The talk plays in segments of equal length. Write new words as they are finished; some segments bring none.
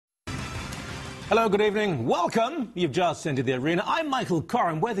Hello, good evening. Welcome. You've just entered the arena. I'm Michael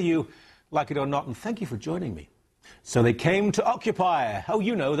Coren, whether you like it or not, and thank you for joining me. So they came to occupy. Oh,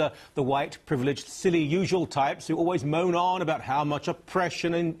 you know, the white, privileged, silly, usual types who always moan on about how much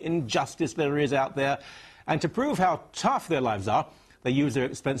oppression and injustice there is out there. And to prove how tough their lives are, they use their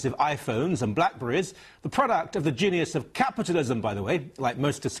expensive iPhones and Blackberries, the product of the genius of capitalism, by the way, like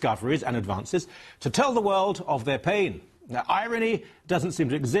most discoveries and advances, to tell the world of their pain. Now, irony doesn't seem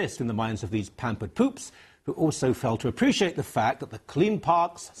to exist in the minds of these pampered poops, who also fail to appreciate the fact that the clean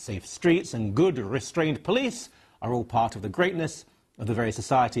parks, safe streets and good restrained police are all part of the greatness of the very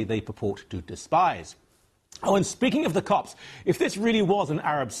society they purport to despise. Oh, and speaking of the cops, if this really was an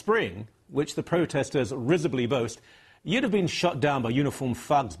Arab Spring, which the protesters risibly boast, you'd have been shot down by uniformed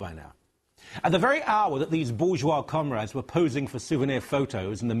thugs by now. At the very hour that these bourgeois comrades were posing for souvenir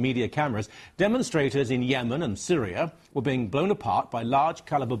photos in the media cameras, demonstrators in Yemen and Syria were being blown apart by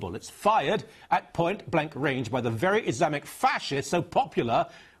large-caliber bullets fired at point-blank range by the very Islamic fascists so popular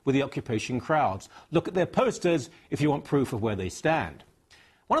with the occupation crowds. Look at their posters if you want proof of where they stand.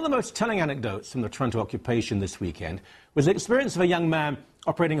 One of the most telling anecdotes from the Toronto occupation this weekend was the experience of a young man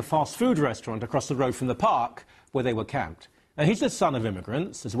operating a fast food restaurant across the road from the park where they were camped. Now, he's the son of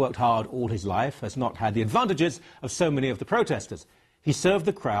immigrants, has worked hard all his life, has not had the advantages of so many of the protesters. He served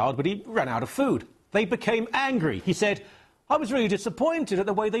the crowd, but he ran out of food. They became angry. He said, "I was really disappointed at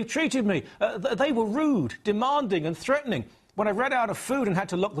the way they treated me. They were rude, demanding and threatening. When I ran out of food and had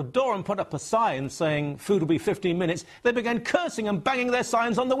to lock the door and put up a sign saying food will be 15 minutes, they began cursing and banging their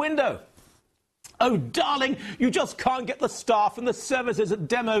signs on the window." Oh, darling, you just can't get the staff and the services at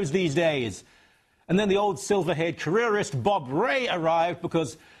demos these days. And then the old silver-haired careerist Bob Ray arrived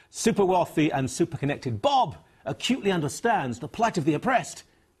because super wealthy and super connected Bob acutely understands the plight of the oppressed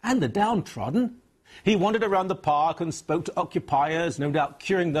and the downtrodden. He wandered around the park and spoke to occupiers, no doubt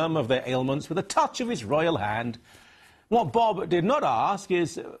curing them of their ailments with a touch of his royal hand. What Bob did not ask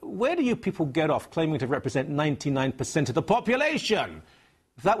is, where do you people get off claiming to represent 99% of the population?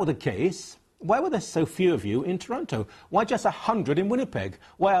 If that were the case, why were there so few of you in Toronto? Why just 100 in Winnipeg?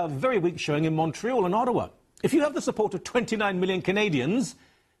 Why a very weak showing in Montreal and Ottawa? If you have the support of 29 million Canadians,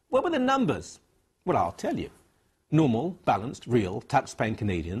 where were the numbers? Well, I'll tell you. Normal, balanced, real, tax-paying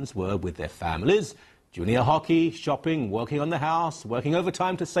Canadians were with their families, junior hockey, shopping, working on the house, working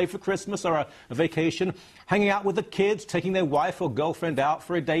overtime to save for Christmas or a vacation, hanging out with the kids, taking their wife or girlfriend out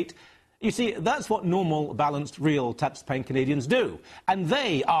for a date. You see, that's what normal, balanced, real, tax-paying Canadians do. And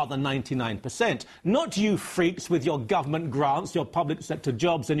they are the 99%, not you freaks with your government grants, your public sector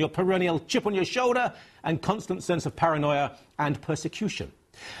jobs and your perennial chip on your shoulder and constant sense of paranoia and persecution.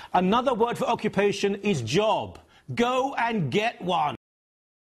 Another word for occupation is job. Go and get one.